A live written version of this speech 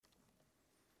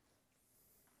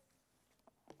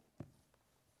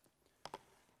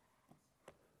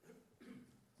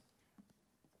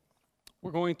We're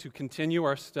going to continue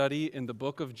our study in the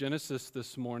book of Genesis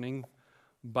this morning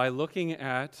by looking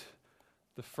at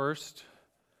the first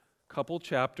couple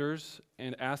chapters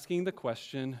and asking the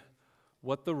question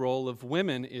what the role of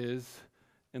women is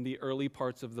in the early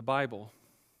parts of the Bible.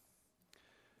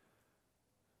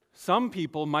 Some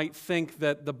people might think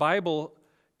that the Bible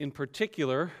in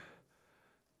particular,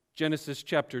 Genesis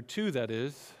chapter 2 that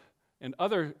is, and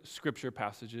other scripture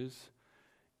passages,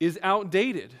 is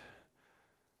outdated.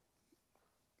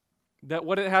 That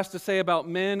what it has to say about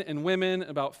men and women,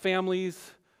 about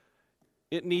families,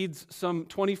 it needs some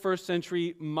 21st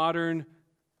century modern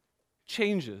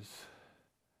changes.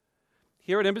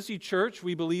 Here at Embassy Church,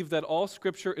 we believe that all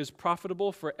Scripture is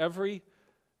profitable for every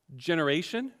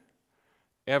generation,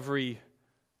 every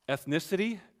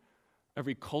ethnicity,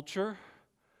 every culture,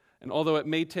 and although it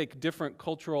may take different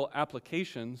cultural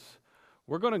applications,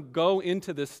 we're going to go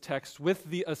into this text with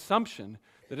the assumption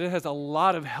that it has a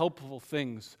lot of helpful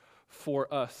things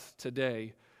for us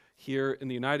today here in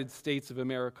the United States of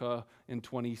America in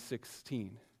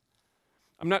 2016.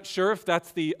 I'm not sure if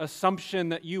that's the assumption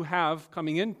that you have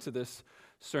coming into this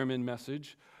sermon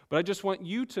message, but I just want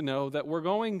you to know that we're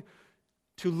going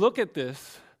to look at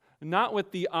this not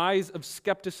with the eyes of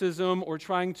skepticism or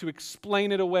trying to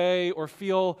explain it away or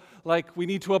feel like we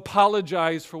need to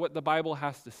apologize for what the Bible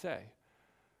has to say.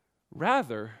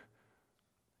 Rather,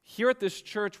 here at this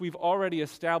church, we've already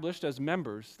established as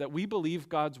members that we believe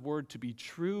God's word to be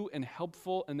true and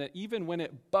helpful, and that even when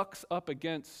it bucks up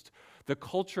against the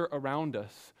culture around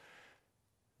us,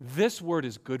 this word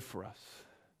is good for us.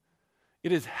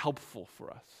 It is helpful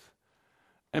for us.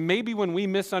 And maybe when we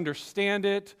misunderstand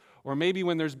it, or maybe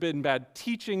when there's been bad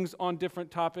teachings on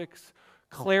different topics,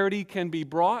 clarity can be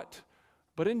brought.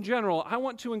 But in general, I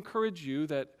want to encourage you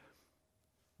that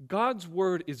God's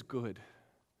word is good.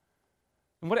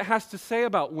 And what it has to say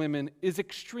about women is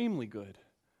extremely good.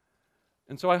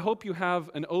 And so I hope you have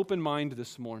an open mind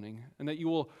this morning and that you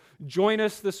will join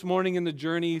us this morning in the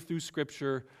journey through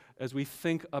Scripture as we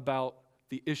think about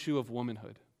the issue of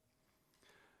womanhood.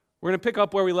 We're going to pick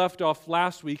up where we left off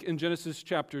last week in Genesis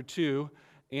chapter 2,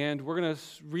 and we're going to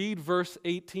read verse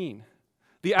 18.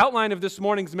 The outline of this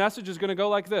morning's message is going to go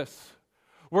like this.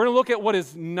 We're going to look at what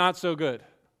is not so good.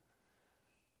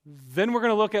 Then we're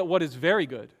going to look at what is very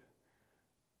good.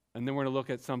 And then we're going to look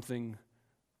at something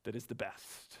that is the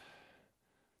best.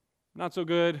 Not so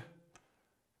good,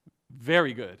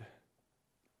 very good.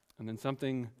 And then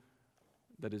something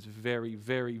that is very,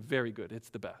 very, very good. It's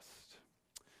the best.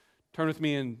 Turn with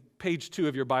me in page 2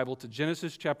 of your Bible to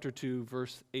Genesis chapter 2,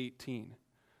 verse 18.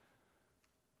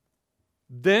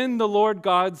 Then the Lord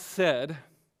God said,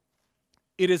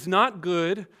 "It is not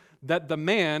good that the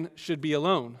man should be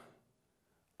alone.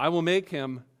 I will make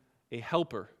him a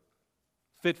helper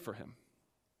fit for him."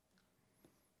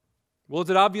 Well, is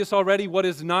it obvious already what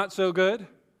is not so good?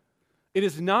 It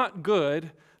is not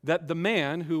good that the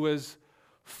man who was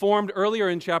formed earlier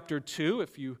in chapter 2,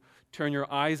 if you turn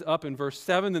your eyes up in verse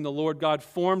 7, then the Lord God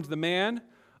formed the man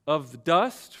of the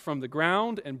dust from the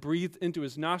ground and breathed into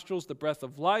his nostrils the breath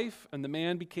of life, and the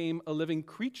man became a living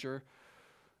creature.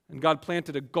 And God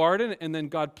planted a garden, and then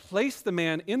God placed the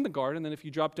man in the garden. And then if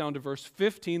you drop down to verse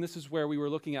 15, this is where we were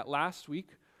looking at last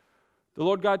week. The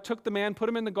Lord God took the man, put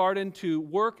him in the garden to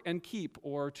work and keep,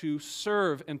 or to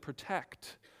serve and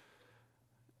protect,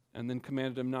 and then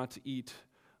commanded him not to eat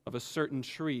of a certain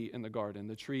tree in the garden,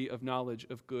 the tree of knowledge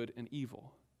of good and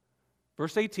evil.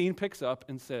 Verse 18 picks up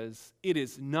and says, "It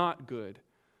is not good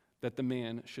that the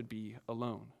man should be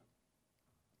alone."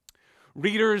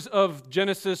 Readers of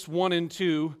Genesis 1 and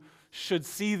 2 should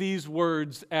see these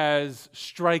words as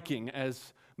striking,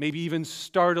 as maybe even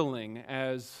startling,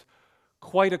 as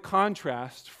quite a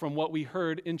contrast from what we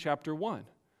heard in chapter 1.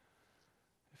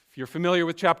 If you're familiar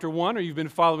with chapter 1 or you've been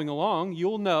following along,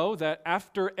 you'll know that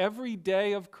after every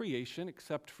day of creation,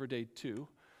 except for day 2,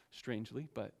 strangely,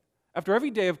 but after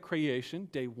every day of creation,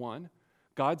 day 1,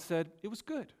 God said it was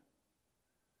good.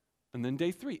 And then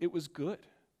day 3, it was good.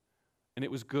 And it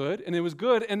was good, and it was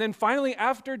good. And then finally,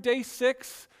 after day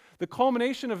 6, the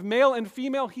culmination of male and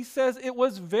female, he says it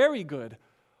was very good.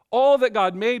 All that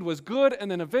God made was good,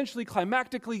 and then eventually,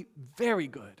 climactically, very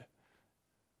good.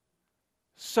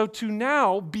 So to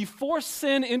now, before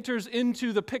sin enters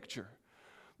into the picture,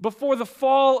 before the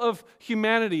fall of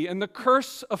humanity and the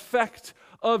curse effect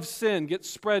of sin gets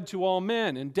spread to all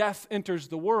men and death enters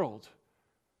the world,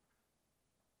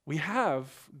 we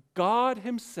have God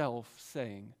himself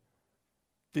saying,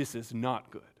 this is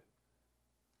not good.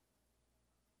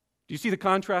 Do you see the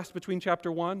contrast between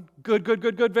chapter 1? Good, good,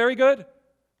 good, good, very good.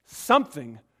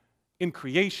 Something in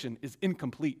creation is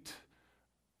incomplete.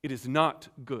 It is not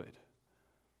good.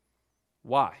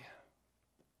 Why?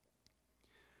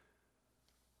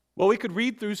 Well, we could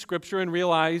read through Scripture and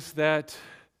realize that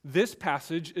this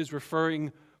passage is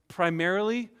referring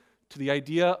primarily to the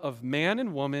idea of man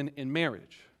and woman in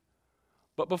marriage.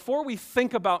 But before we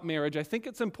think about marriage, I think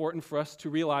it's important for us to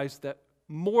realize that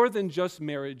more than just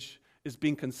marriage is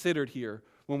being considered here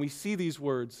when we see these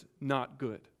words, not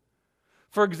good.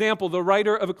 For example, the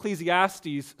writer of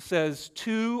Ecclesiastes says,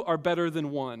 2 are better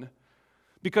than 1,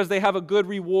 because they have a good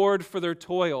reward for their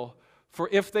toil. For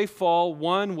if they fall,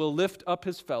 one will lift up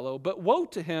his fellow. But woe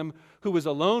to him who is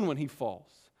alone when he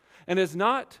falls, and is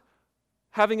not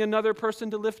having another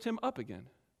person to lift him up again.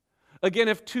 Again,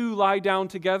 if 2 lie down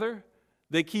together,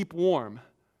 they keep warm.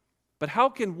 But how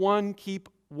can one keep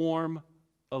warm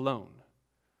alone?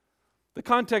 The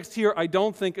context here, I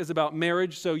don't think, is about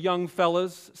marriage. So young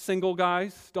fellas, single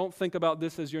guys, don't think about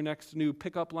this as your next new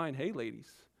pickup line. Hey, ladies,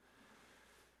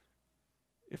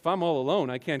 if I'm all alone,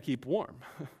 I can't keep warm.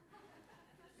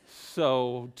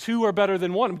 So 2 are better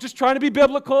than 1. I'm just trying to be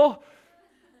biblical.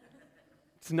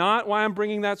 It's not why I'm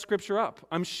bringing that scripture up.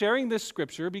 I'm sharing this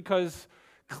scripture because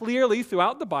clearly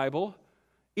throughout the Bible,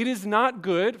 it is not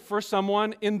good for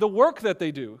someone in the work that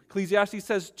they do. Ecclesiastes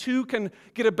says 2 can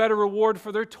get a better reward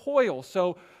for their toil.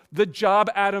 So the job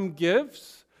Adam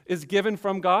gives is given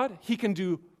from God. He can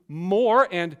do more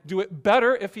and do it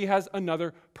better if he has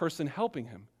another person helping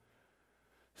him.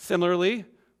 Similarly,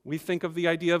 we think of the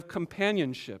idea of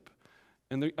companionship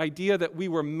and the idea that we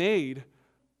were made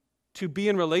to be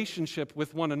in relationship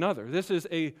with one another. This is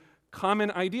a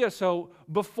common idea. So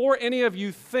before any of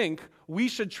you think, we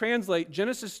should translate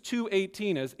Genesis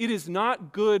 2:18 as, it is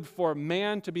not good for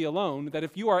man to be alone, that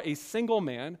if you are a single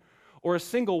man or a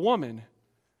single woman,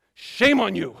 shame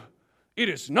on you. It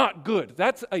is not good.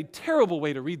 That's a terrible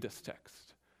way to read this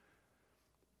text.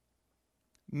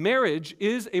 Marriage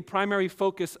is a primary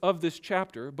focus of this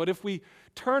chapter, but if we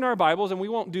turn our Bibles, and we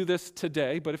won't do this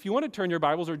today, but if you want to turn your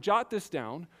Bibles or jot this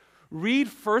down, read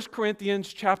 1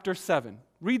 Corinthians chapter 7.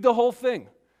 Read the whole thing,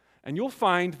 and you'll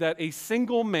find that a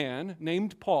single man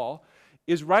named Paul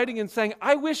is writing and saying,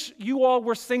 I wish you all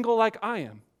were single like I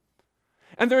am.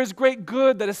 And there is great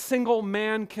good that a single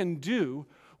man can do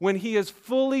when he is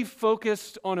fully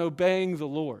focused on obeying the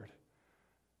Lord.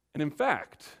 And in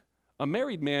fact, a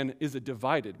married man is a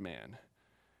divided man.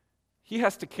 He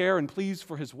has to care and please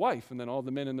for his wife, and then all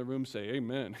the men in the room say,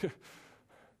 amen.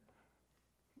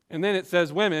 And then it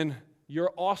says, women, you're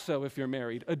also, if you're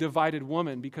married, a divided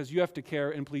woman because you have to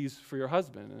care and please for your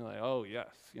husband. And they're like, oh, yes.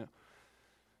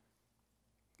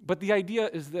 But the idea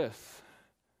is this.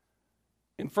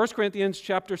 In 1 Corinthians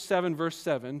chapter 7, verse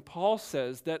 7, Paul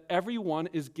says that everyone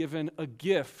is given a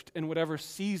gift in whatever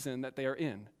season that they are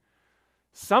in.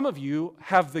 Some of you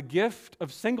have the gift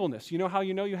of singleness. You know how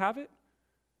you know you have it?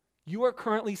 You are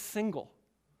currently single.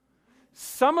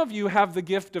 Some of you have the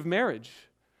gift of marriage.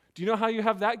 Do you know how you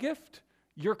have that gift?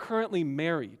 You're currently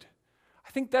married.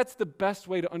 I think that's the best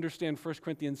way to understand 1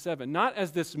 Corinthians 7, not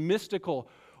as this mystical,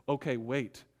 okay,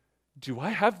 wait, do I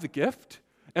have the gift?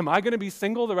 Am I going to be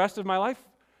single the rest of my life?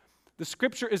 The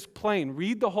scripture is plain.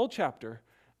 Read the whole chapter,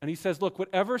 and he says, look,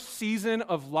 whatever season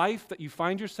of life that you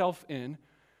find yourself in,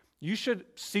 you should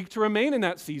seek to remain in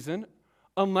that season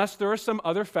unless there are some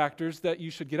other factors that you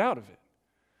should get out of it.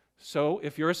 So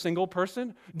if you're a single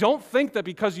person, don't think that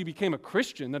because you became a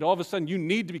Christian that all of a sudden you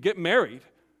need to get married.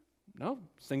 No,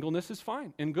 singleness is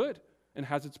fine and good and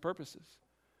has its purposes.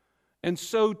 And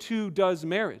so too does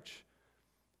marriage.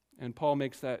 And Paul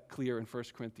makes that clear in 1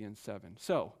 Corinthians 7.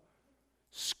 So,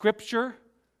 Scripture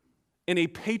in a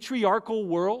patriarchal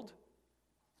world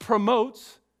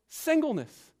promotes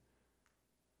singleness.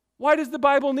 Why does the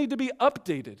Bible need to be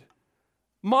updated,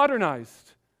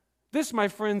 modernized? This, my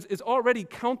friends, is already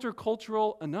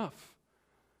countercultural enough.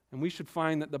 And we should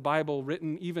find that the Bible,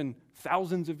 written even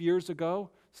thousands of years ago,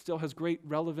 still has great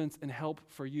relevance and help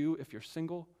for you if you're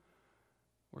single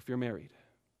or if you're married.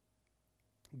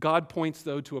 God points,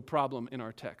 though, to a problem in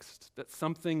our text, that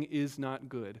something is not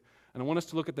good. And I want us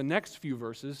to look at the next few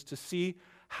verses to see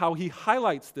how he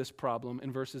highlights this problem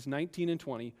in verses 19 and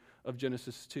 20 of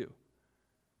Genesis 2.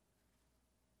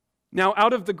 Now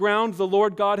out of the ground the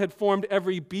Lord God had formed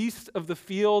every beast of the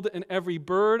field and every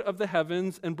bird of the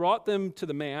heavens and brought them to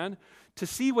the man to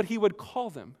see what he would call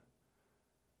them.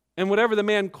 And whatever the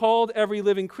man called every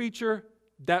living creature,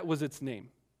 that was its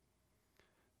name.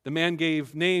 The man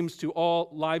gave names to all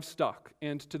livestock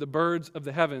and to the birds of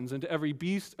the heavens and to every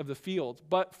beast of the field.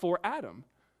 But for Adam,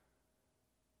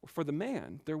 or for the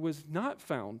man, there was not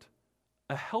found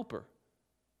a helper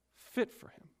fit for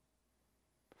him.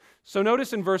 So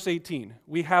notice in verse 18,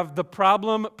 we have the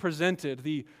problem presented,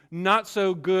 the not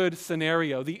so good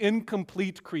scenario, the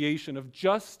incomplete creation of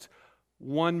just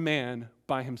one man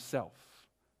by himself.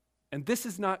 And this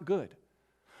is not good.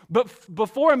 But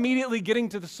before immediately getting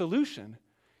to the solution,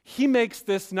 he makes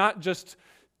this not just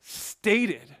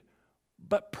stated,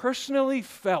 but personally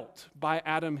felt by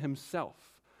Adam himself.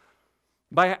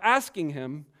 By asking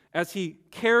him, as he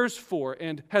cares for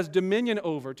and has dominion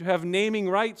over, to have naming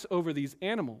rights over these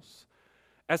animals,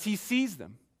 as he sees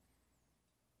them.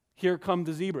 Here come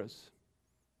the zebras.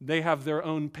 They have their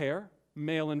own pair,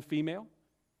 male and female,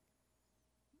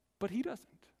 but he doesn't.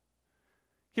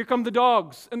 Here come the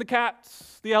dogs and the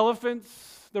cats, the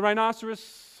elephants, the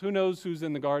rhinoceros. Who knows who's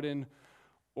in the garden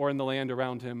or in the land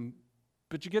around him,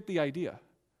 but you get the idea.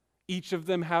 Each of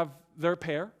them have their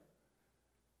pair.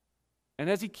 And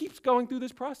as he keeps going through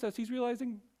this process, he's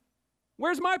realizing,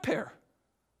 where's my pair?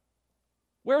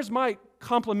 Where's my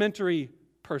complementary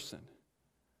person?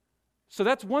 So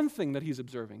that's one thing that he's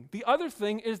observing. The other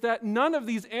thing is that none of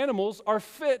these animals are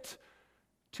fit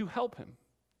to help him.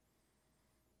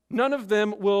 None of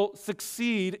them will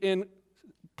succeed in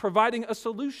providing a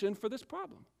solution for this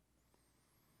problem.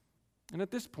 And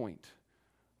at this point,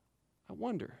 I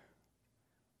wonder,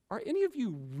 are any of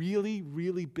you really,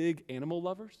 really big animal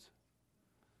lovers?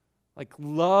 Like,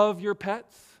 love your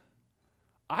pets?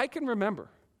 I can remember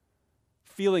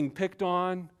feeling picked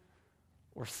on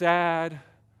or sad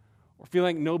or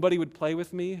feeling like nobody would play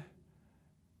with me.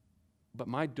 But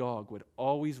my dog would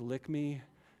always lick me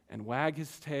and wag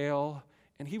his tail,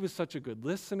 and he was such a good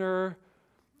listener,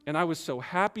 and I was so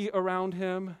happy around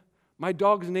him. My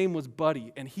dog's name was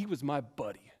Buddy, and he was my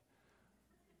buddy.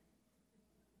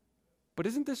 But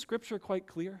isn't this scripture quite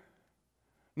clear?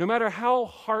 No matter how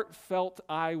heartfelt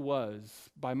I was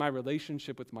by my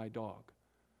relationship with my dog,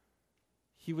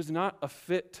 he was not a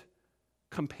fit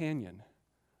companion,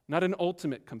 not an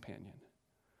ultimate companion.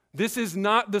 This is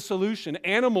not the solution.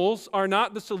 Animals are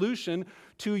not the solution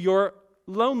to your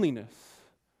loneliness.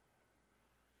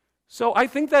 So I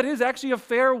think that is actually a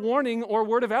fair warning or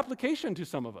word of application to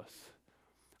some of us.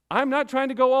 I'm not trying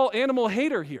to go all animal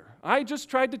hater here. I just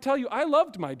tried to tell you I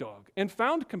loved my dog and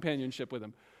found companionship with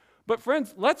him. But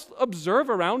friends, let's observe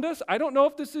around us. I don't know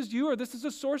if this is you or this is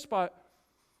a sore spot,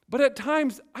 but at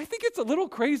times, I think it's a little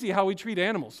crazy how we treat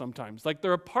animals sometimes. Like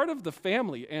they're a part of the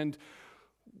family, and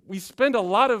we spend a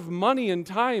lot of money and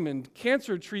time and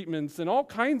cancer treatments and all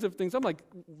kinds of things. I'm like,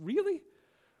 really?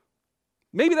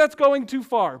 Maybe that's going too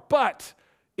far, but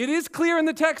it is clear in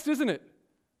the text, isn't it?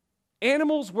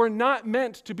 Animals were not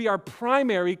meant to be our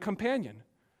primary companion.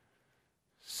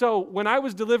 So when I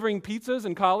was delivering pizzas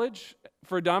in college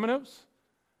for Domino's,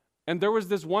 and there was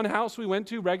this one house we went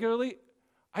to regularly,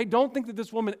 I don't think that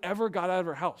this woman ever got out of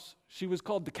her house. She was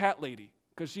called the cat lady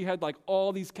because she had like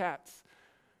all these cats.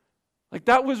 Like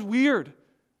that was weird.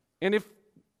 And if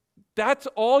that's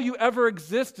all you ever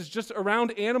exist is just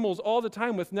around animals all the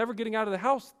time with never getting out of the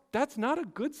house, that's not a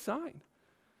good sign.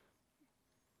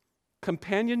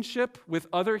 Companionship with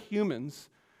other humans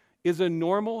is a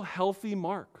normal, healthy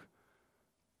mark.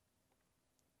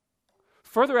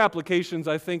 Further applications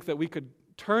I think that we could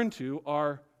turn to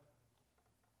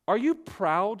are you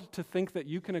proud to think that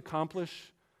you can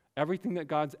accomplish everything that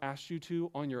God's asked you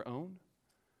to on your own?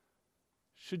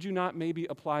 Should you not maybe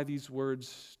apply these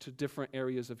words to different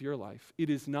areas of your life?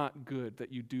 It is not good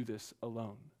that you do this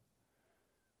alone.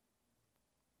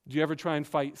 Do you ever try and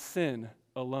fight sin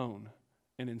alone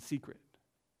and in secret?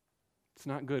 It's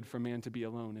not good for man to be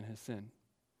alone in his sin.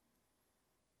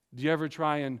 Do you ever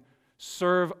try and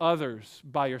serve others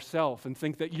by yourself and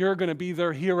think that you're going to be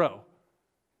their hero?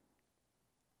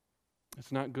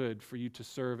 It's not good for you to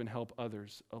serve and help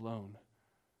others alone.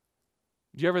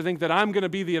 Do you ever think that I'm going to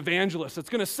be the evangelist that's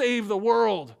going to save the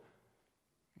world?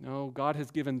 No, God has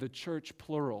given the church,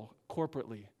 plural,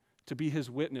 corporately, to be his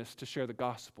witness to share the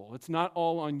gospel. It's not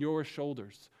all on your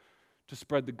shoulders to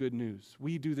spread the good news.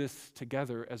 We do this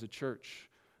together as a church,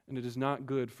 and it is not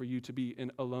good for you to be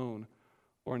alone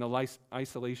or in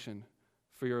isolation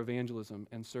for your evangelism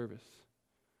and service.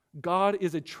 God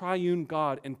is a triune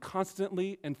God and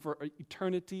constantly and for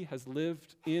eternity has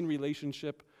lived in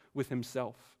relationship with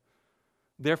himself.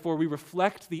 Therefore, we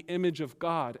reflect the image of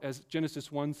God, as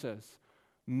Genesis 1 says,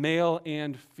 male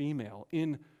and female,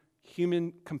 in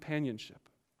human companionship.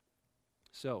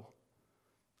 So,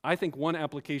 I think one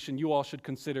application you all should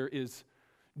consider is,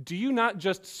 do you not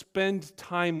just spend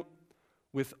time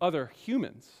with other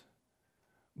humans,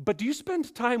 but do you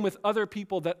spend time with other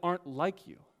people that aren't like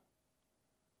you?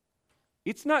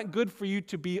 It's not good for you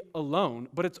to be alone,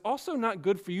 but it's also not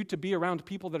good for you to be around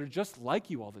people that are just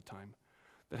like you all the time,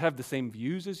 that have the same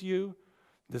views as you,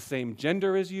 the same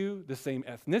gender as you, the same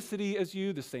ethnicity as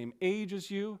you, the same age as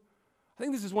you. I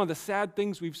think this is one of the sad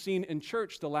things we've seen in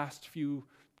church the last few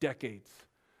decades.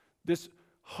 This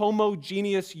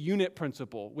homogeneous unit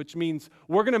principle, which means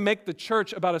we're going to make the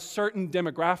church about a certain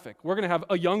demographic. We're going to have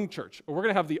a young church, or we're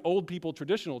going to have the old people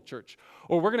traditional church,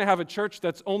 or we're going to have a church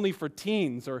that's only for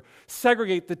teens, or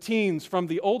segregate the teens from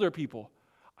the older people.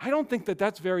 I don't think that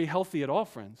that's very healthy at all,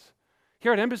 friends.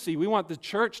 Here at Embassy, we want the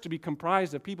church to be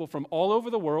comprised of people from all over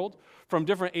the world, from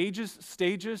different ages,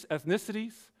 stages,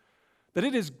 ethnicities, that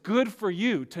it is good for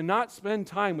you to not spend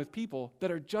time with people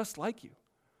that are just like you.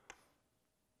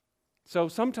 So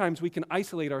sometimes we can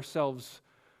isolate ourselves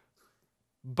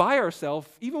by ourselves,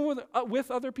 even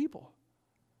with other people,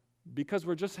 because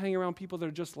we're just hanging around people that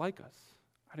are just like us.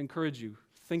 I'd encourage you,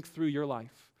 think through your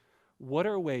life. What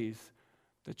are ways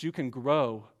that you can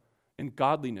grow in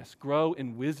godliness, grow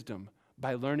in wisdom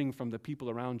by learning from the people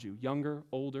around you, younger,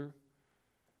 older,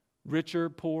 richer,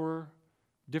 poorer,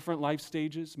 different life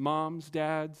stages, moms,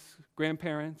 dads,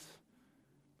 grandparents?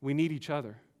 We need each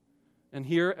other. And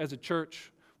here as a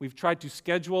church, we've tried to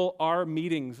schedule our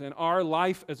meetings and our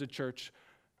life as a church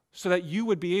so that you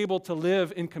would be able to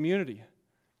live in community.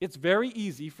 It's very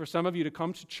easy for some of you to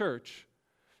come to church,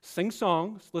 sing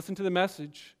songs, listen to the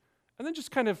message, and then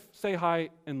just kind of say hi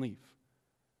and leave.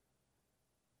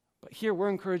 But here we're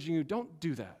encouraging you, don't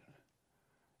do that.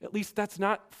 At least that's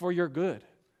not for your good.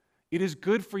 It is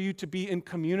good for you to be in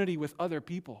community with other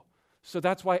people. So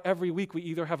that's why every week we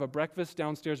either have a breakfast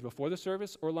downstairs before the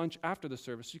service or lunch after the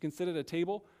service. You can sit at a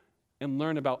table and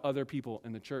learn about other people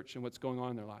in the church and what's going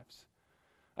on in their lives.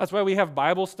 That's why we have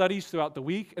Bible studies throughout the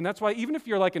week. And that's why even if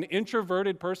you're like an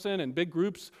introverted person and big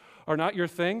groups are not your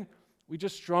thing, we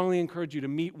just strongly encourage you to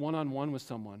meet one-on-one with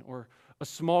someone or a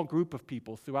small group of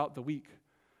people throughout the week.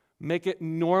 Make it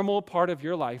normal part of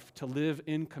your life to live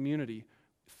in community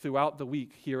throughout the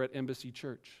week here at Embassy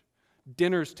Church.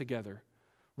 Dinners together.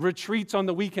 Retreats on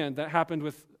the weekend that happened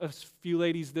with a few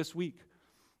ladies this week.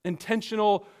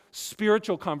 Intentional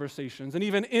spiritual conversations and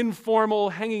even informal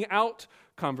hanging out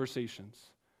conversations.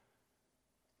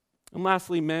 And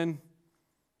lastly, men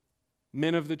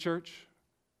of the church,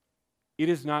 it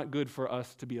is not good for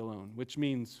us to be alone, which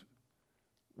means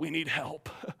we need help.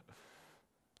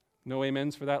 No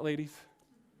amens for that, ladies?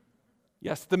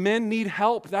 Yes, the men need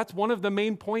help. That's one of the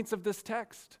main points of this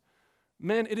text.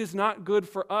 Men, it is not good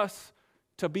for us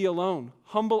to be alone.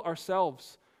 Humble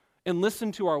ourselves and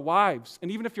listen to our wives. And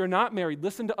even if you're not married,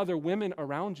 listen to other women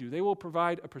around you. They will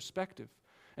provide a perspective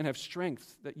and have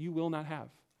strengths that you will not have.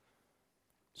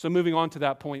 So moving on to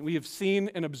that point, we have seen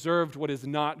and observed what is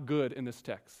not good in this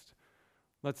text.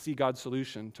 Let's see God's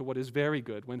solution to what is very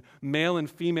good. When male and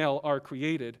female are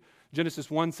created, Genesis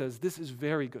 1 says, this is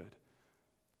very good.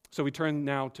 So we turn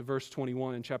now to verse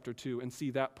 21 in chapter 2 and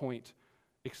see that point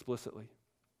explicitly.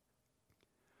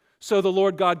 So the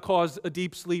Lord God caused a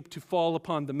deep sleep to fall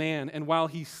upon the man, and while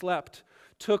he slept,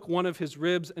 took one of his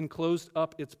ribs and closed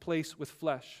up its place with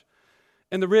flesh.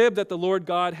 And the rib that the Lord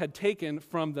God had taken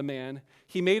from the man,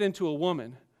 he made into a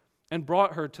woman and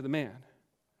brought her to the man.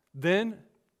 Then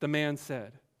the man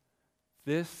said,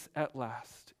 this at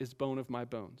last is bone of my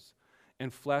bones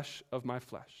and flesh of my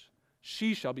flesh.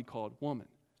 She shall be called woman,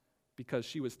 because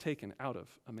she was taken out of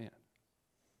a man.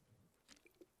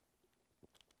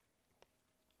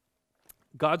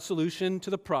 God's solution to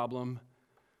the problem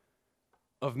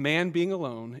of man being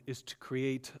alone is to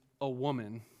create a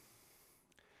woman.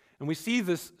 And we see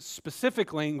this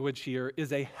specific language here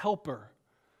is a helper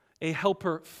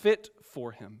fit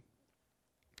for him.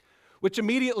 Which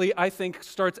immediately, I think,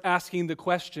 starts asking the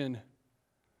question,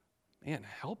 man,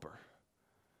 helper?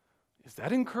 Is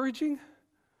that encouraging?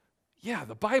 Yeah,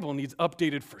 the Bible needs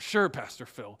updated for sure, Pastor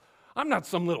Phil. I'm not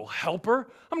some little helper.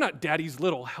 I'm not daddy's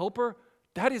little helper.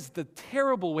 That is the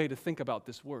terrible way to think about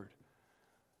this word.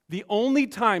 The only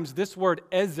times this word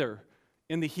ezer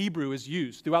in the Hebrew is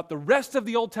used throughout the rest of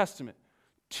the Old Testament,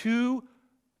 two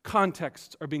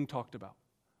contexts are being talked about.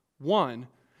 One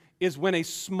is when a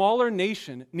smaller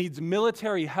nation needs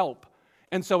military help,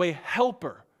 and so a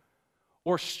helper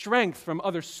or strength from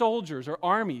other soldiers or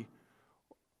army,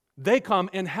 they come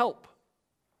and help.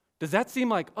 Does that seem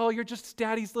like, oh, you're just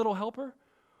daddy's little helper?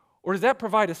 Or does that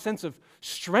provide a sense of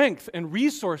strength and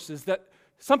resources that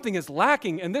something is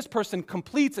lacking and this person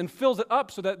completes and fills it up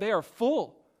so that they are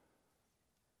full?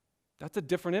 That's a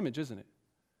different image, isn't it?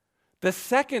 The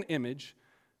second image,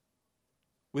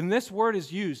 when this word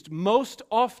is used, most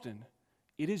often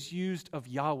it is used of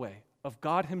Yahweh, of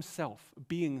God himself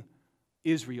being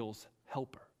Israel's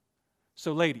helper.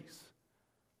 So ladies,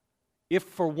 if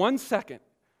for 1 second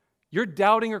you're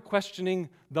doubting or questioning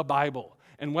the Bible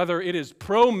and whether it is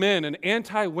pro-men and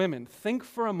anti-women, think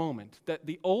for a moment that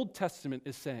the Old Testament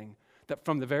is saying that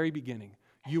from the very beginning,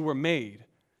 you were made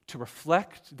to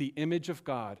reflect the image of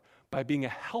God by being a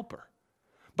helper,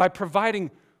 by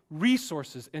providing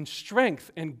resources and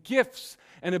strength and gifts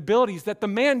and abilities that the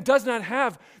man does not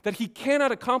have, that he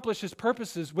cannot accomplish his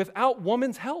purposes without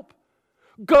woman's help.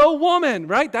 Go woman,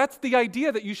 right? That's the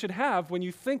idea that you should have when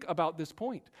you think about this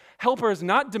point. Helper is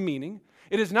not demeaning.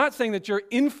 It is not saying that you're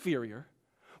inferior.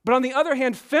 But on the other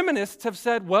hand, feminists have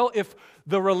said, well, if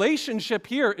the relationship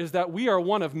here is that we are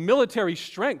one of military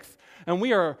strength and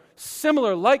we are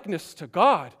similar likeness to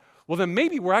God, well, then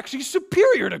maybe we're actually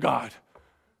superior to God.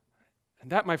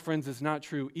 And that, my friends, is not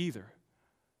true either.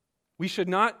 We should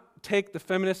not take the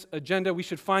feminist agenda. We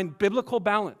should find biblical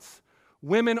balance.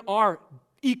 Women are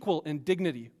equal in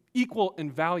dignity, equal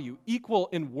in value, equal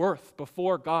in worth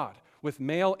before God, with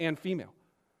male and female.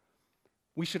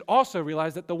 We should also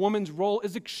realize that the woman's role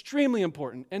is extremely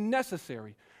important and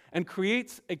necessary and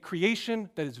creates a creation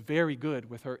that is very good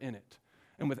with her in it.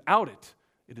 And without it,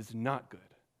 it is not good.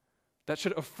 That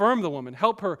should affirm the woman,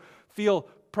 help her feel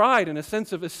pride and a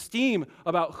sense of esteem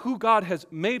about who God has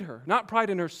made her. Not pride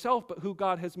in herself, but who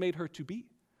God has made her to be.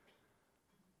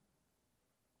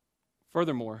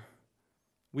 Furthermore,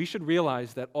 we should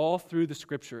realize that all through the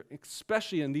Scripture,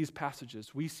 especially in these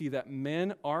passages, we see that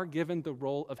men are given the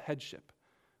role of headship,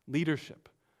 leadership.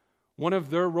 One of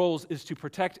their roles is to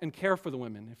protect and care for the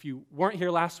women. If you weren't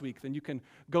here last week, then you can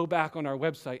go back on our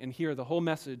website and hear the whole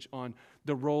message on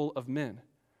the role of men.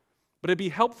 But it'd be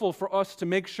helpful for us to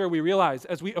make sure we realize,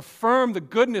 as we affirm the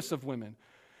goodness of women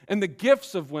and the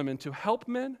gifts of women to help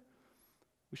men,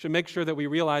 we should make sure that we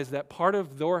realize that part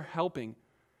of their helping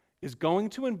is going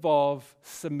to involve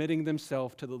submitting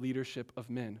themselves to the leadership of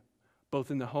men, both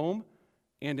in the home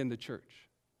and in the church.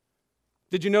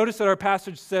 Did you notice that our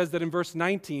passage says that in verse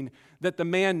 19 that the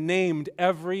man named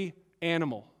every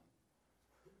animal?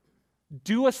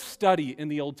 Do a study in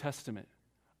the Old Testament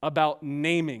about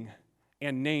naming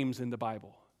and names in the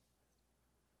Bible.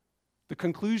 The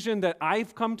conclusion that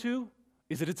I've come to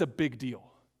is that it's a big deal.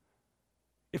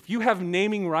 If you have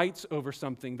naming rights over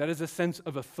something, that is a sense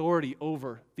of authority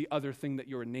over the other thing that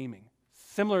you're naming.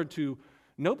 Similar to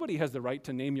nobody has the right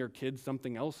to name your kids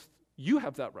something else. You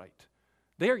have that right.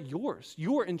 They are yours.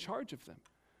 You are in charge of them.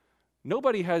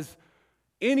 Nobody has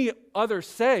any other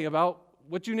say about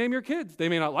what you name your kids. They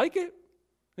may not like it.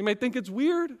 They may think it's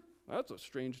weird. That's a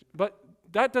strange, but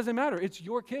that doesn't matter. It's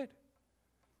your kid.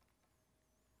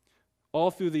 All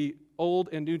through the Old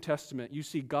and New Testament, you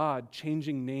see God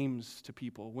changing names to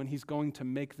people when he's going to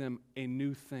make them a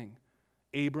new thing.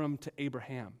 Abram to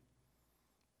Abraham.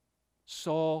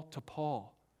 Saul to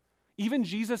Paul. Even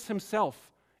Jesus himself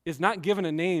is not given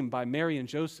a name by Mary and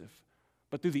Joseph,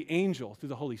 but through the angel, through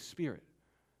the Holy Spirit.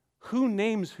 Who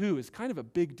names who is kind of a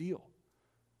big deal.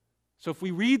 So if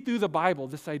we read through the Bible,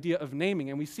 this idea of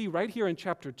naming, and we see right here in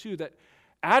chapter 2 that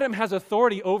Adam has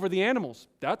authority over the animals.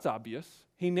 That's obvious.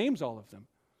 He names all of them.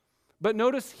 But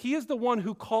notice he is the one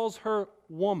who calls her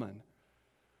woman.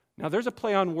 Now there's a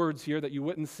play on words here that you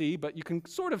wouldn't see, but you can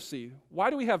sort of see.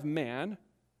 Why do we have man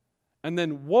and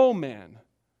then woman?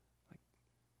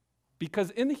 Because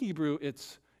in the Hebrew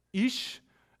it's ish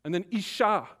and then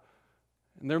isha.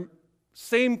 And they're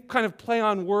same kind of play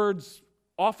on words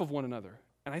off of one another.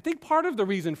 And I think part of the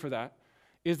reason for that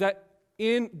is that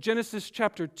in Genesis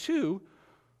chapter 2,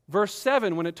 verse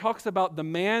 7, when it talks about the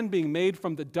man being made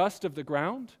from the dust of the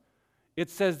ground,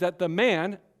 it says that the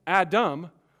man,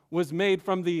 Adam, was made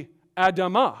from the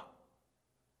Adamah.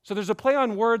 So there's a play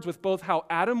on words with both how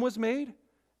Adam was made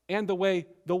and the way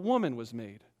the woman was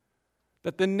made.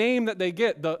 That the name that they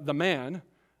get, the man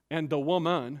and the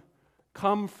woman,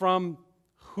 come from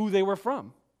who they were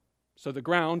from. So the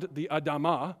ground, the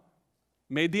Adamah,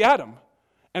 made the Adam.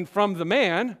 And from the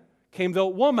man came the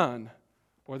woman,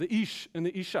 or the Ish and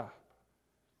the Isha.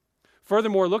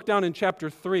 Furthermore, look down in chapter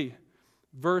 3,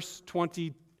 verse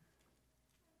 20.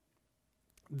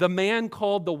 The man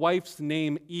called the wife's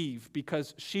name Eve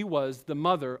because she was the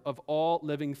mother of all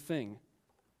living thing.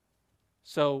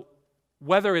 So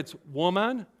whether it's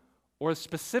woman or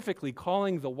specifically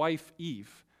calling the wife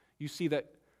Eve, you see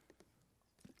that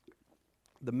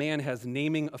the man has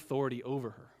naming authority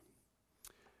over her.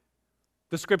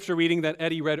 The scripture reading that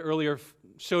Eddie read earlier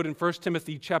showed in 1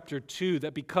 Timothy chapter 2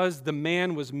 that because the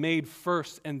man was made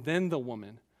first and then the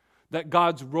woman, that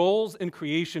God's roles in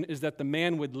creation is that the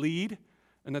man would lead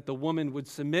and that the woman would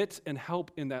submit and help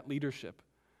in that leadership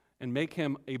and make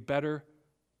him a better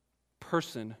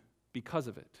person because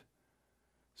of it.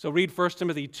 So read 1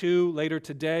 Timothy 2 later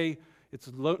today. It's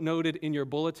noted in your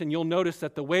bulletin. You'll notice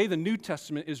that the way the New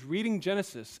Testament is reading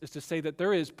Genesis is to say that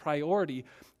there is priority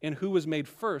in who was made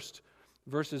first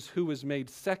versus who was made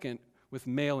second with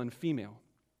male and female.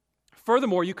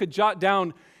 Furthermore, you could jot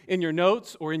down in your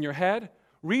notes or in your head,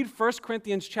 read 1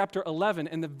 Corinthians chapter 11,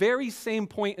 and the very same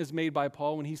point is made by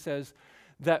Paul when he says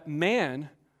that man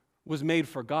was made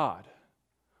for God,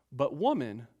 but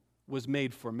woman was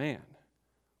made for man.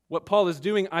 What Paul is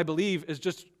doing, I believe, is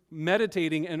just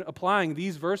meditating and applying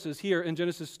these verses here in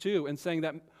Genesis 2 and saying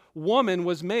that woman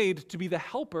was made to be the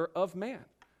helper of man.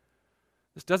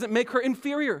 This doesn't make her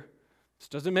inferior. This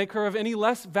doesn't make her of any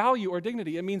less value or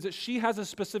dignity. It means that she has a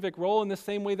specific role in the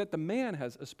same way that the man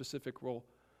has a specific role,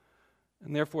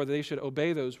 and therefore they should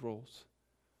obey those roles.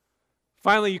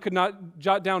 Finally, you could not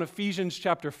jot down Ephesians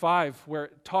chapter 5, where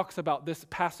it talks about this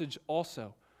passage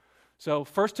also. So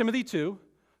 1 Timothy 2,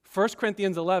 1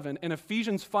 Corinthians 11, and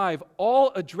Ephesians 5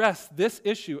 all address this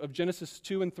issue of Genesis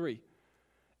 2 and 3.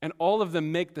 And all of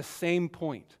them make the same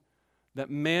point, that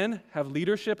men have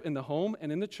leadership in the home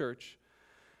and in the church,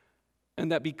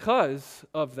 and that because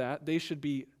of that, they should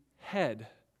be head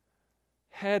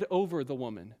over the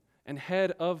woman and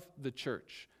head of the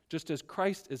church. Just as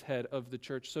Christ is head of the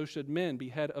church, so should men be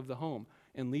head of the home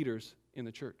and leaders in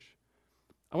the church.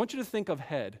 I want you to think of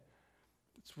head.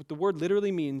 It's what the word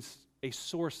literally means, a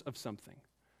source of something.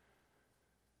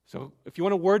 So if you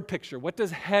want a word picture, what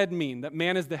does head mean? That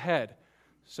man is the head.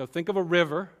 So think of a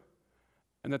river,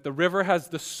 and that the river has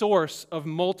the source of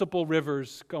multiple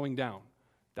rivers going down.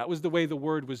 That was the way the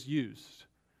word was used.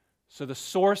 So the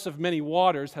source of many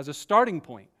waters has a starting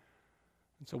point.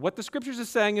 And so what the Scriptures is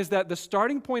saying is that the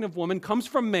starting point of woman comes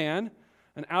from man,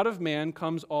 and out of man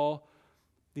comes all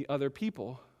the other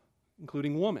people,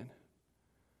 including woman.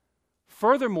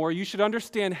 Furthermore, you should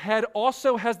understand head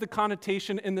also has the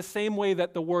connotation in the same way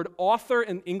that the word author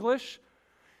in English.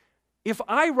 If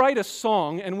I write a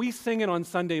song and we sing it on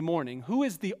Sunday morning, who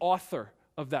is the author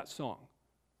of that song?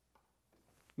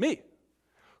 Me.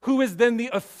 Who is then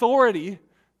the authority?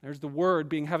 There's the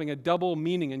word having a double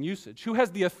meaning and usage. Who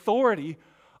has the authority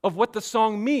of what the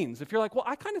song means? If you're like, well,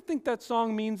 I kind of think that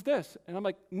song means this. And I'm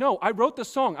like, no, I wrote the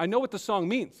song. I know what the song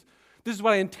means. This is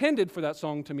what I intended for that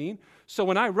song to mean. So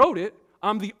when I wrote it,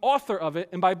 I'm the author of it.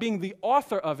 And by being the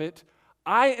author of it,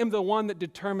 I am the one that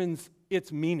determines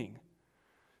its meaning.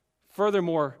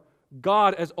 Furthermore,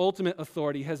 God as ultimate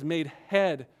authority has made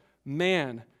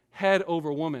man, head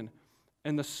over woman,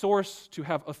 and the source to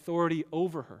have authority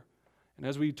over her. And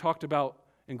as we talked about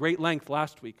in great length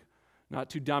last week, not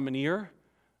to domineer,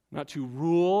 not to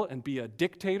rule and be a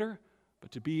dictator,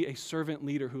 but to be a servant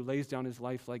leader who lays down his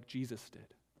life like Jesus did.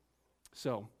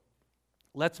 So,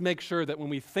 let's make sure that when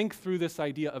we think through this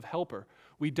idea of helper,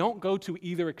 we don't go to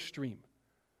either extreme.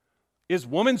 Is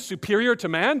woman superior to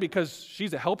man because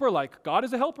she's a helper like God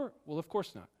is a helper? Well, of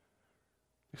course not.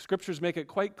 The Scriptures make it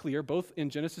quite clear, both in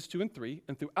Genesis 2 and 3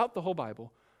 and throughout the whole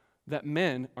Bible, that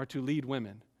men are to lead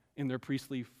women in their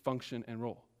priestly function and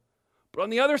role. But on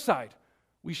the other side,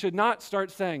 we should not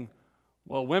start saying,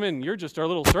 well, women, you're just our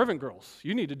little servant girls.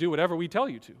 You need to do whatever we tell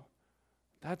you to.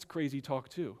 That's crazy talk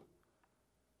too.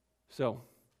 So,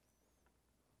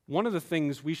 one of the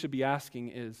things we should be asking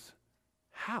is,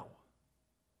 how?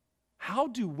 How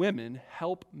do women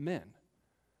help men?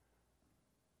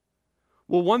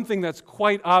 Well, one thing that's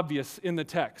quite obvious in the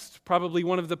text, probably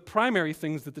one of the primary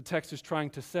things that the text is trying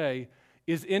to say,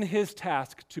 is in his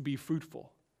task to be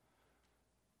fruitful.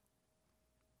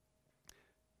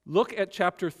 Look at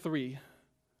chapter 3,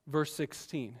 verse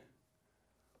 16.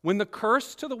 When the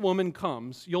curse to the woman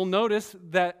comes, you'll notice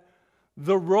that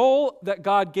the role that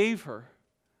God gave her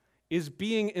is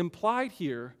being implied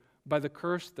here by the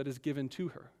curse that is given to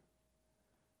her.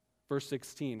 Verse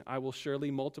 16, I will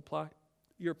surely multiply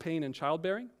your pain in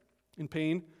childbearing. In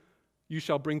pain you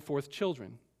shall bring forth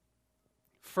children.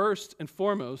 First and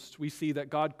foremost, we see that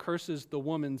God curses the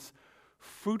woman's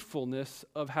fruitfulness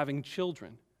of having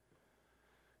children.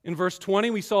 In verse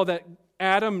 20, we saw that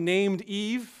Adam named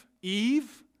Eve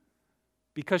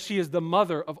because she is the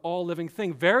mother of all living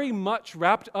things, very much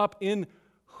wrapped up in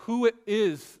who it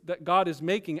is that God is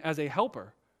making as a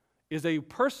helper, is a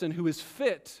person who is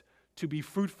fit to be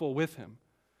fruitful with him.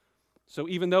 So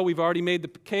even though we've already made the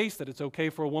case that it's okay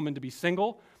for a woman to be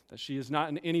single, that she is not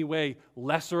in any way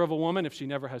lesser of a woman if she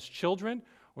never has children,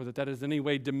 or that is in any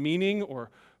way demeaning, or,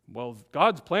 well,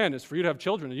 God's plan is for you to have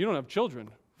children and you don't have children.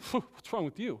 What's wrong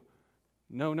with you?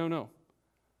 No.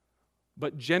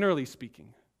 But generally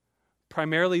speaking,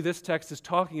 primarily this text is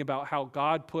talking about how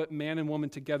God put man and woman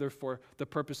together for the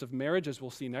purpose of marriage, as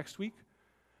we'll see next week,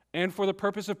 and for the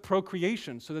purpose of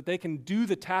procreation, so that they can do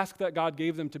the task that God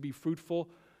gave them to be fruitful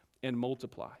and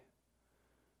multiply.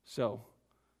 So,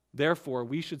 therefore,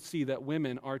 we should see that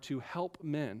women are to help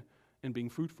men in being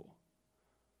fruitful.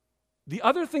 The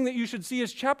other thing that you should see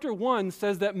is chapter 1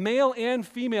 says that male and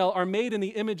female are made in the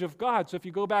image of God. So if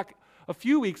you go back a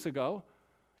few weeks ago,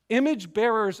 image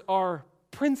bearers are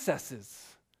princesses.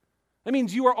 That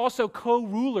means you are also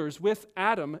co-rulers with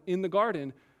Adam in the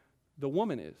garden. The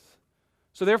woman is.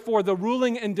 So therefore, the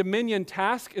ruling and dominion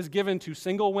task is given to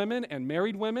single women and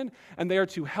married women, and they are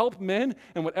to help men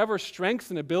in whatever strengths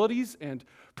and abilities and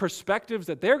perspectives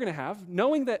that they're going to have,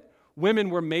 knowing that women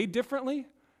were made differently.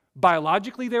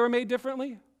 Biologically, they were made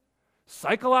differently.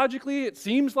 Psychologically, it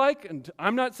seems like, and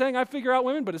I'm not saying I figure out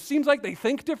women, but it seems like they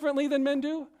think differently than men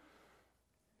do.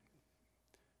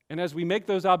 And as we make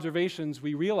those observations,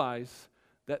 we realize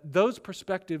that those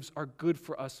perspectives are good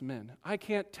for us men. I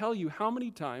can't tell you how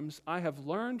many times I have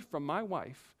learned from my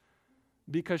wife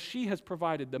because she has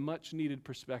provided the much-needed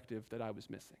perspective that I was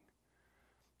missing.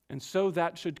 And so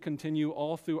that should continue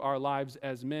all through our lives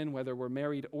as men, whether we're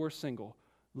married or single.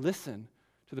 Listen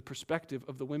to the perspective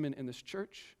of the women in this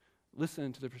church.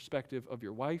 Listen to the perspective of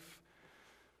your wife.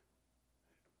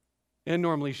 And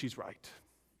normally she's right.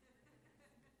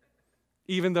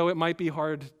 Even though it might be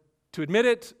hard to admit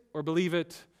it or believe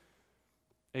it,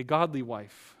 a godly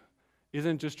wife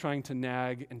isn't just trying to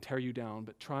nag and tear you down,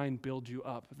 but try and build you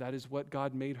up. That is what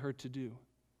God made her to do.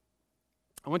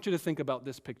 I want you to think about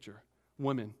this picture,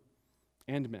 women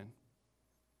and men.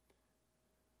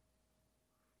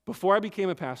 Before I became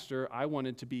a pastor, I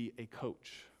wanted to be a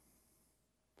coach.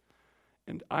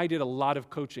 And I did a lot of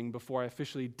coaching before I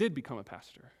officially did become a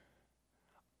pastor.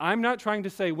 I'm not trying to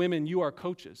say, women, you are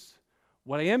coaches.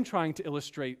 What I am trying to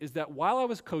illustrate is that while I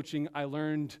was coaching, I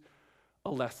learned a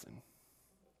lesson.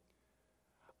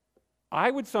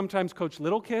 I would sometimes coach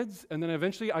little kids, and then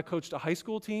eventually I coached a high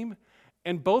school team.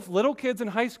 And both little kids and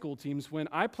high school teams, when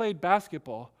I played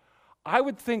basketball, I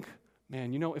would think,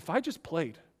 man, if I just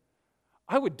played,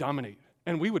 I would dominate,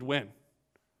 and we would win.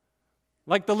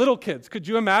 Like the little kids, could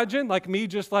you imagine? Like me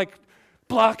just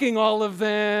blocking all of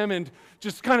them and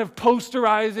just kind of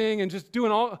posterizing and just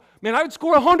doing all, man, I would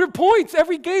score 100 points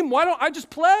every game. Why don't I just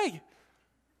play?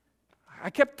 I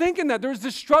kept thinking that. There was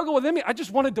this struggle within me. I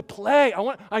just wanted to play.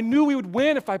 I knew we would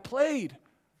win if I played.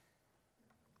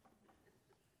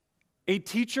 A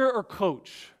teacher or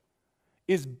coach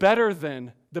is better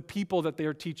than the people that they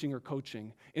are teaching or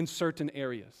coaching in certain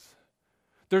areas.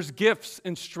 There's gifts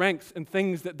and strengths and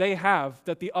things that they have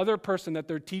that the other person that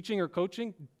they're teaching or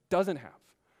coaching doesn't have.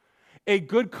 A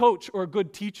good coach or a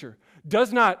good teacher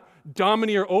does not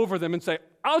domineer over them and say,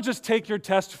 I'll just take your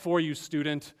test for you,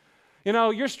 student.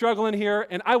 You're struggling here,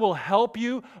 and I will help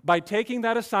you by taking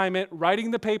that assignment,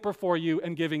 writing the paper for you,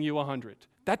 and giving you 100.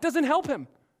 That doesn't help him.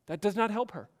 That does not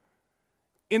help her.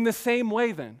 In the same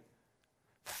way, then,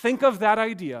 think of that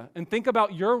idea and think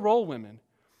about your role, women.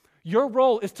 Your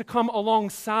role is to come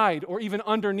alongside or even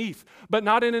underneath, but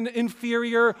not in an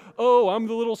inferior, I'm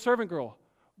the little servant girl,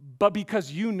 but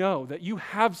because you know that you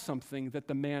have something that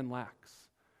the man lacks,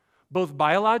 both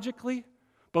biologically,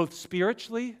 both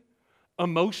spiritually,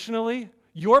 emotionally.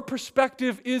 Your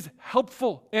perspective is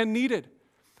helpful and needed.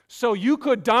 So you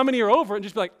could domineer over it and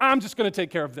just be like, I'm just going to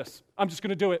take care of this. I'm just going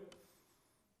to do it.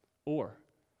 Or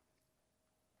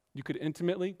you could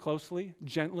intimately, closely,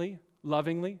 gently,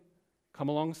 lovingly come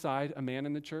alongside a man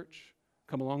in the church,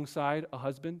 come alongside a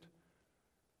husband,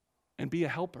 and be a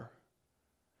helper.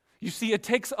 You see, it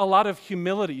takes a lot of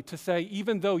humility to say,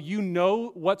 even though you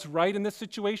know what's right in this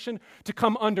situation, to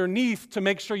come underneath to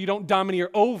make sure you don't domineer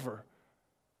over,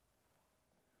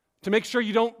 to make sure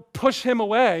you don't push him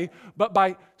away, but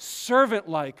by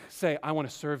servant-like say, I want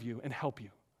to serve you and help you.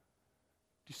 Do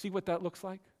you see what that looks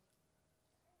like?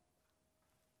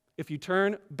 If you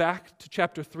turn back to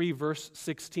chapter 3, verse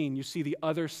 16, you see the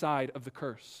other side of the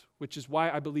curse, which is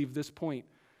why I believe this point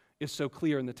is so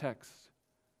clear in the text.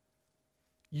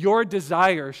 Your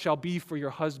desire shall be for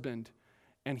your husband,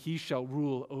 and he shall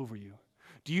rule over you.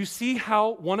 Do you see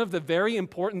how one of the very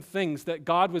important things that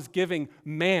God was giving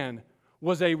man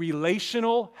was a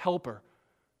relational helper?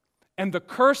 And the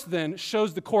curse then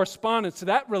shows the correspondence to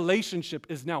that relationship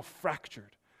is now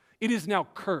fractured. It is now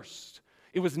cursed.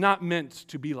 It was not meant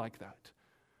to be like that.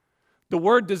 The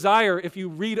word desire, if you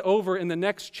read over in the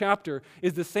next chapter,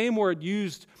 is the same word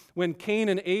used when Cain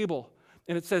and Abel,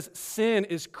 and it says sin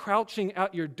is crouching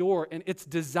at your door and its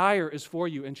desire is for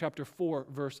you in chapter 4,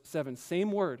 verse 7.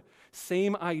 Same word,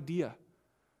 same idea.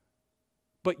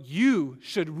 But you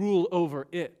should rule over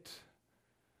it.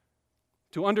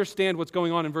 To understand what's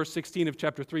going on in verse 16 of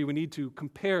chapter 3, we need to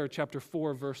compare chapter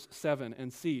 4, verse 7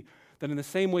 and see that in the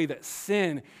same way that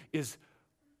sin is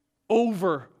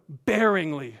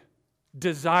overbearingly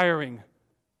desiring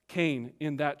Cain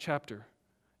in that chapter.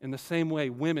 In the same way,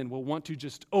 women will want to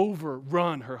just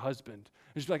overrun her husband.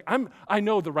 And she's like, I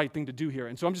know the right thing to do here,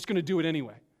 and so I'm just going to do it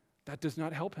anyway. That does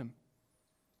not help him.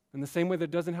 In the same way that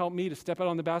it doesn't help me to step out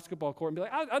on the basketball court and be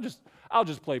like, I'll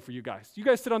just play for you guys. You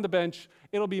guys sit on the bench.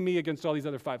 It'll be me against all these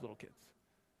other 5 little kids.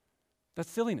 That's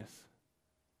silliness.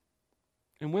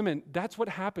 And women, that's what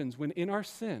happens when in our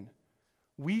sin,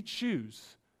 we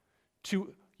choose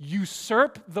to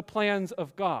usurp the plans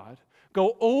of God,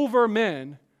 go over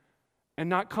men, and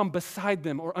not come beside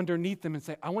them or underneath them and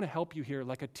say, I want to help you here,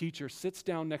 like a teacher sits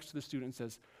down next to the student and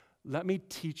says, let me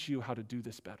teach you how to do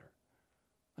this better.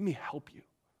 Let me help you.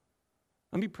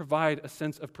 Let me provide a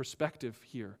sense of perspective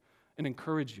here and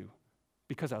encourage you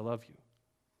because I love you.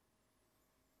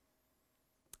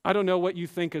 I don't know what you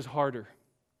think is harder.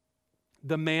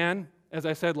 The man, as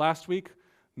I said last week,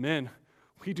 men,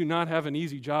 we do not have an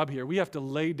easy job here. We have to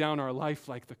lay down our life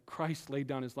like the Christ laid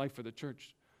down his life for the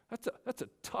church. That's a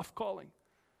tough calling.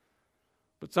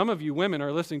 But some of you women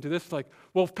are listening to this like,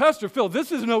 well, Pastor Phil,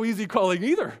 this is no easy calling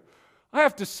either. I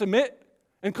have to submit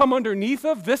and come underneath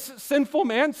of this sinful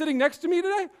man sitting next to me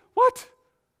today? What?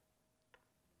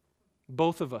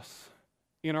 Both of us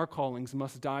in our callings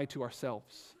must die to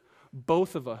ourselves.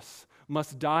 Both of us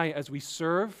must die as we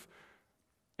serve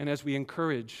and as we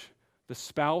encourage the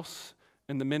spouse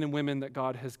and the men and women that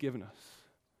God has given us.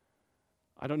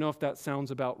 I don't know if that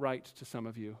sounds about right to some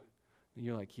of you. And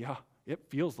you're like, yeah, it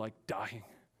feels like dying.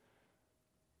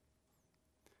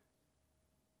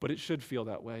 But it should feel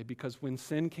that way because when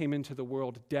sin came into the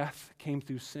world, death came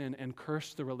through sin and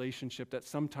cursed the relationship that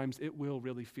sometimes it will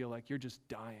really feel like you're just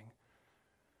dying.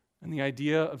 And the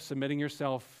idea of submitting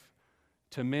yourself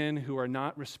to men who are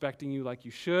not respecting you like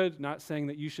you should, not saying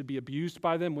that you should be abused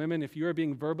by them. Women, if you are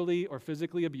being verbally or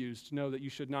physically abused, know that you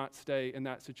should not stay in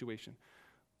that situation.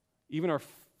 Even our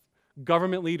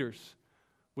government leaders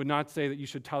would not say that you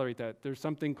should tolerate that. There's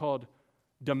something called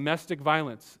domestic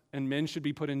violence, and men should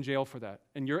be put in jail for that.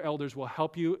 And your elders will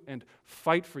help you and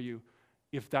fight for you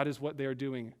if that is what they are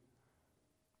doing.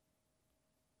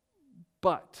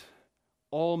 But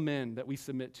all men that we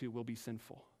submit to will be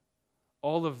sinful.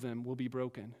 All of them will be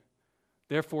broken.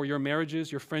 Therefore, your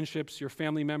marriages, your friendships, your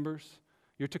family members,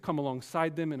 you're to come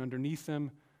alongside them and underneath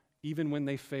them, even when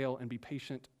they fail, and be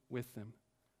patient with them.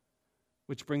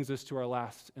 Which brings us to our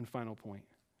last and final point.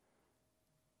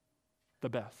 The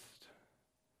best.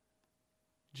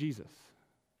 Jesus.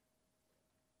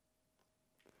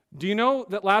 Do you know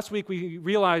that last week we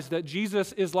realized that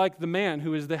Jesus is like the man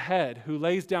who is the head, who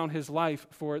lays down his life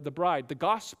for the bride? The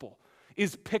gospel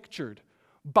is pictured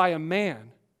by a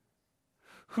man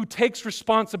who takes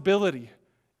responsibility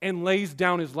and lays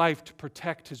down his life to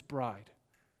protect his bride.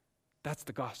 That's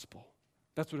the gospel.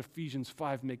 That's what Ephesians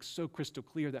 5 makes so crystal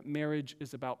clear, that marriage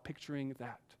is about picturing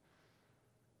that.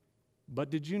 But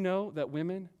did you know that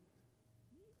women,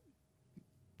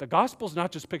 the gospel is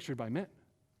not just pictured by men.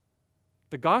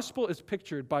 The gospel is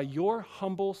pictured by your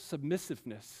humble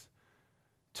submissiveness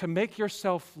to make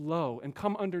yourself low and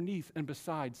come underneath and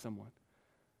beside someone.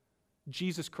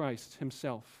 Jesus Christ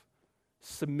himself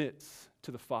submits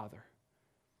to the Father.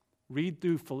 Read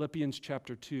through Philippians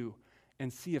chapter 2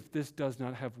 and see if this does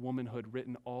not have womanhood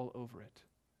written all over it.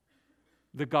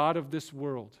 The God of this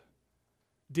world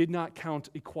did not count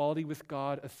equality with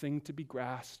God a thing to be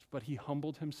grasped, but he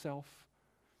humbled himself.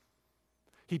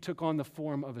 He took on the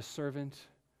form of a servant,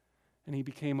 and he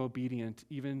became obedient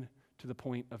even to the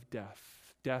point of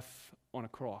death on a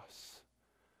cross.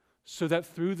 So that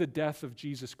through the death of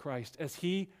Jesus Christ, as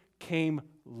he came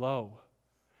low,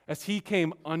 as he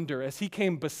came under, as he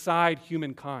came beside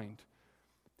humankind,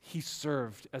 he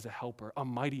served as a helper, a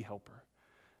mighty helper.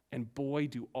 And boy,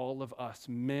 do all of us,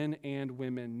 men and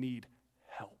women, need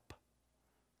help.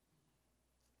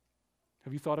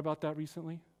 Have you thought about that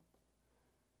recently?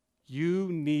 You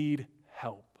need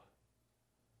help.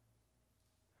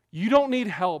 You don't need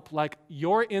help like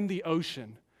you're in the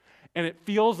ocean and it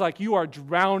feels like you are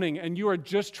drowning and you are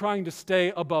just trying to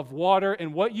stay above water,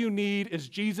 and what you need is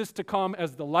Jesus to come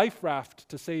as the life raft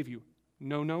to save you.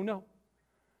 No, no, no.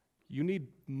 You need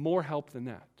more help than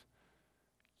that.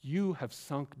 You have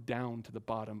sunk down to the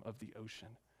bottom of the ocean.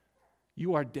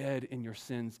 You are dead in your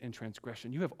sins and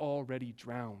transgression. You have already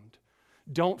drowned.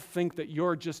 Don't think that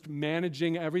you're just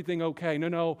managing everything okay. No,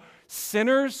 no.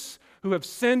 Sinners who have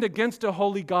sinned against a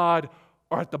holy God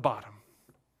are at the bottom.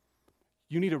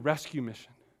 You need a rescue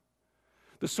mission.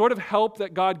 The sort of help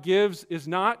that God gives is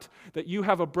not that you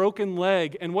have a broken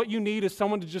leg and what you need is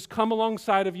someone to just come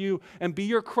alongside of you and be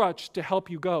your crutch to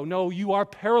help you go. No, you are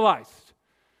paralyzed.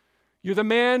 You're the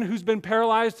man who's been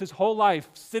paralyzed his whole life,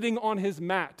 sitting on his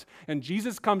mat. And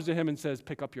Jesus comes to him and says,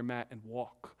 pick up your mat and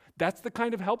walk. That's the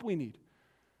kind of help we need.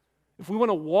 If we want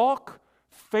to walk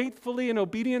faithfully in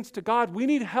obedience to God, we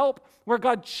need help where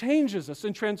God changes us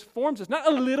and transforms us. Not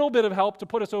a little bit of help to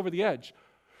put us over the edge.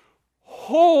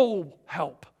 Whole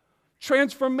help.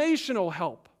 Transformational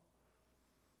help.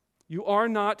 You are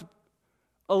not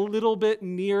a little bit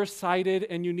nearsighted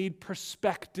and you need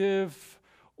perspective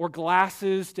or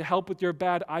glasses to help with your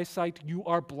bad eyesight. You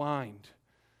are blind.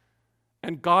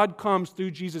 And God comes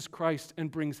through Jesus Christ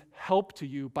and brings help to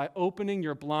you by opening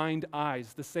your blind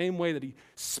eyes, the same way that he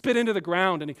spit into the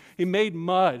ground and he made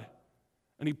mud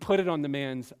and he put it on the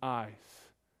man's eyes.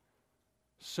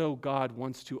 So God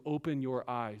wants to open your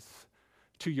eyes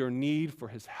to your need for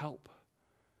his help.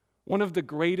 One of the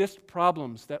greatest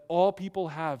problems that all people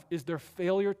have is their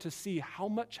failure to see how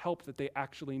much help that they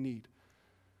actually need.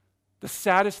 The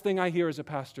saddest thing I hear as a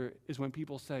pastor is when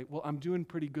people say, well, I'm doing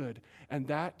pretty good, and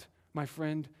that, my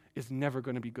friend, is never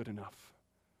going to be good enough.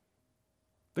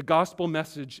 The gospel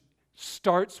message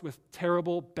starts with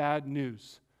terrible, bad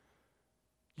news.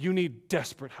 You need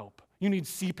desperate help. You need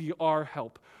CPR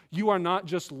help. You are not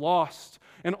just lost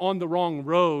and on the wrong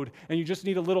road, and you just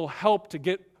need a little help to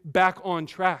get back on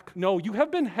track. No, you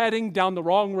have been heading down the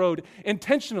wrong road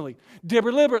intentionally,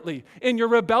 deliberately. In your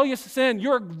rebellious sin,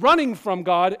 you're running from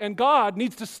God, and God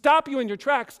needs to stop you in your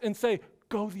tracks and say,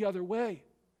 go the other way.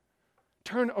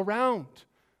 Turn around.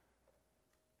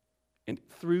 And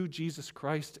through Jesus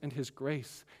Christ and his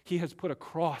grace, he has put a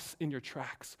cross in your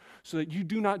tracks so that you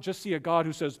do not just see a God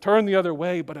who says, turn the other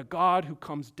way, but a God who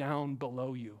comes down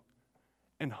below you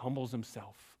and humbles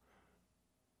himself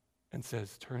and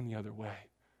says, turn the other way.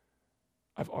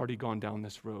 I've already gone down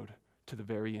this road to the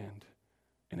very end,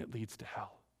 and it leads to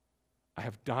hell. I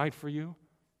have died for you.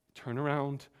 Turn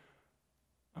around.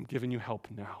 I'm giving you help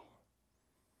now.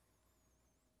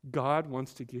 God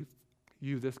wants to give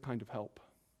you this kind of help.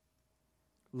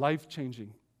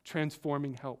 Life-changing,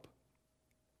 transforming help.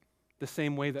 The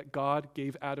same way that God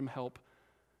gave Adam help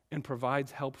and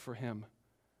provides help for him,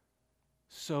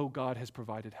 so God has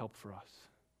provided help for us.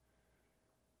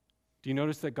 Do you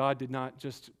notice that God did not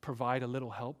just provide a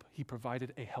little help? He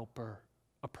provided a helper,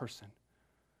 a person.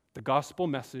 The gospel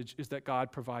message is that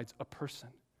God provides a person.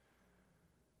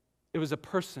 It was a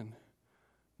person,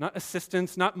 not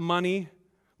assistance, not money.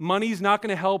 Money's not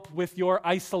going to help with your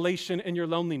isolation and your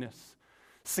loneliness.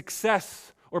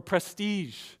 Success or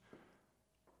prestige,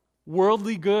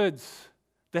 worldly goods.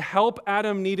 The help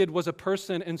Adam needed was a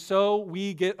person, and so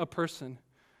we get a person.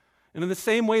 And in the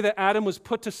same way that Adam was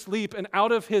put to sleep and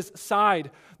out of his side,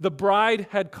 the bride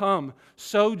had come,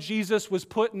 so Jesus was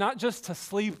put not just to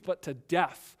sleep, but to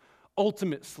death,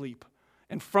 ultimate sleep.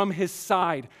 And from his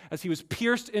side, as he was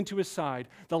pierced into his side,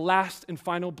 the last and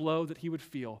final blow that he would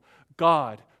feel,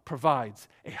 God provides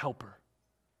a helper.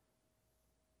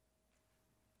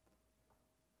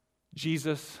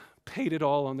 Jesus paid it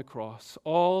all on the cross.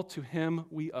 All to him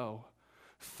we owe.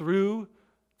 Through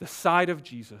the side of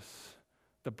Jesus,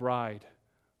 the bride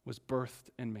was birthed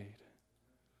and made.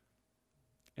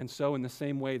 And so in the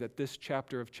same way that this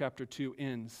chapter of chapter 2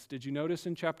 ends, did you notice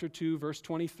in chapter 2, verse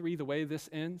 23, the way this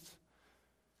ends?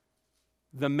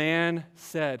 The man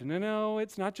said, no,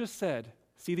 it's not just said.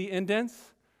 See the indents?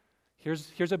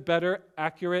 Here's a better,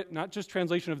 accurate, not just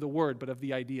translation of the word, but of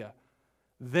the idea.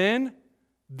 Then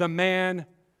the man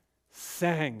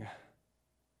sang.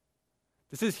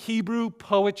 This is Hebrew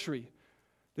poetry.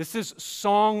 This is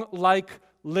song-like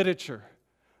literature.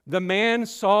 The man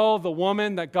saw the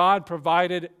woman that God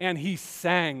provided, and he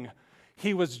sang.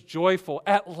 He was joyful.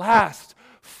 At last,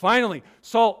 finally,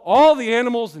 saw all the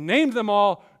animals, named them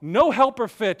all, no helper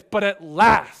fit, but at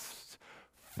last,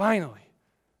 finally,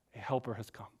 a helper has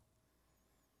come.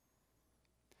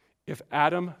 If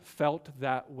Adam felt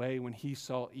that way when he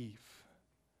saw Eve,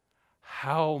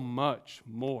 how much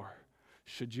more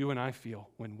should you and I feel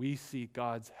when we see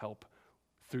God's help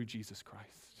through Jesus Christ?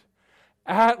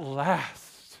 At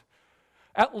last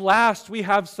we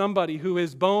have somebody who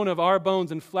is bone of our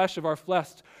bones and flesh of our flesh.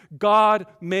 God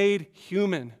made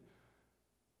human.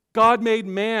 God made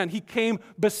man. He came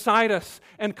beside us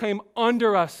and came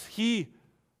under us. He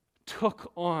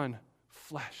took on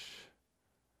flesh.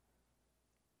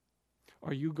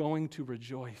 Are you going to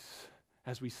rejoice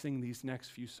as we sing these next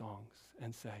few songs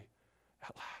and say,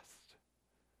 at last?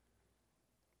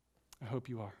 I hope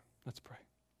you are. Let's pray.